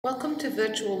Welcome to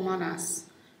Virtual Monas.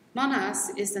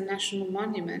 Monas is the national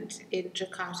monument in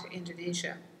Jakarta,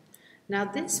 Indonesia. Now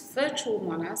this virtual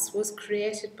Monas was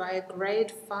created by a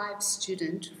grade 5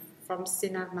 student from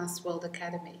Sinar Mas World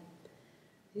Academy.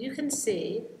 You can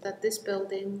see that this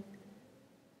building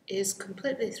is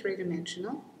completely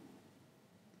three-dimensional.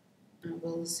 I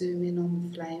will zoom in on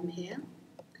the flame here.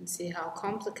 You can see how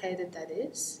complicated that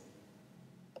is.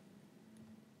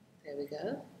 There we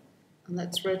go. And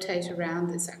let's rotate around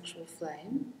this actual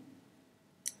flame.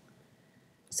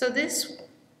 So this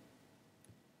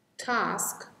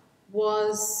task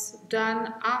was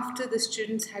done after the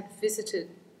students had visited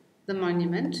the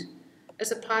monument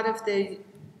as a part of their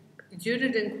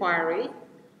unit inquiry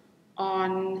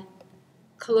on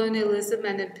colonialism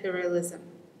and imperialism.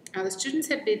 Now the students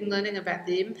had been learning about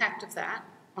the impact of that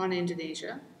on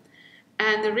Indonesia.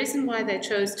 And the reason why they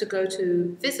chose to go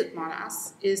to visit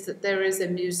Monas is that there is a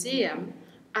museum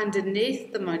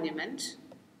underneath the monument.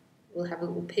 We'll have a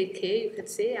little peek here, you can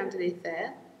see underneath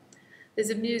there.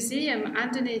 There's a museum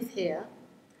underneath here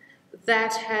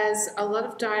that has a lot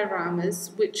of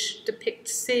dioramas which depict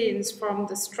scenes from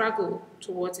the struggle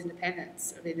towards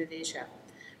independence of Indonesia.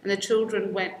 And the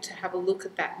children went to have a look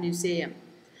at that museum.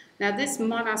 Now this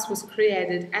Monas was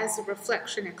created as a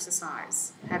reflection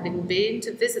exercise, having been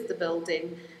to visit the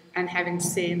building and having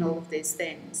seen all of these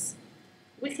things.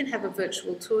 We can have a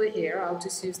virtual tour here. I'll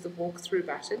just use the walkthrough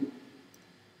button.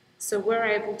 So we're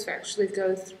able to actually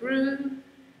go through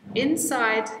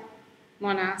inside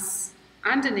Monas,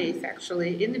 underneath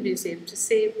actually, in the museum to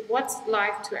see what's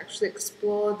like to actually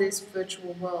explore this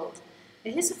virtual world.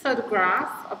 Now here's a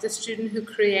photograph of the student who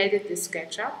created this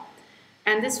Sketchup.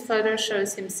 And this photo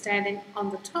shows him standing on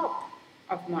the top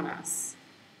of Monas.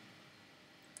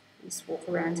 Let's walk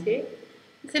around here.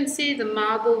 You can see the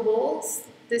marble walls.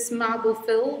 This marble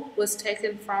fill was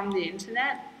taken from the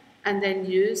internet and then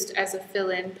used as a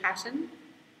fill-in pattern.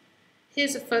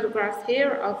 Here's a photograph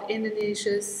here of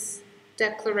Indonesia's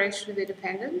Declaration of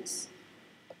Independence.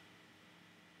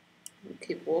 We'll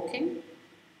keep walking.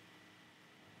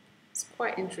 It's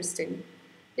quite interesting.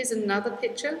 Here's another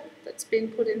picture that's been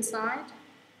put inside,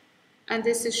 and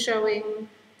this is showing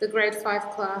the grade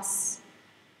 5 class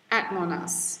at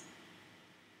Monas.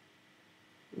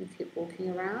 We keep walking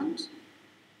around,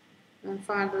 and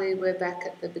finally we're back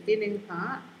at the beginning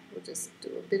part. We'll just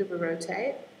do a bit of a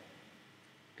rotate,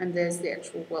 and there's the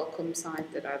actual welcome sign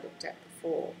that I looked at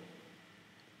before.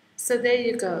 So there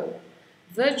you go,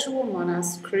 Virtual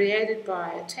Monas created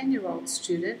by a 10-year-old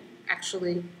student.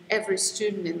 Actually, every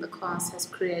student in the class has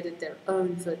created their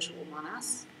own virtual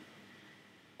Monas,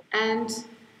 and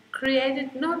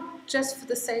created not just for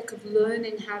the sake of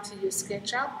learning how to use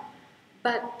SketchUp,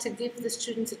 but to give the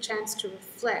students a chance to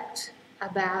reflect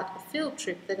about a field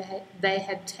trip that they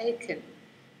had taken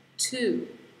to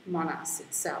Monas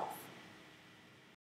itself.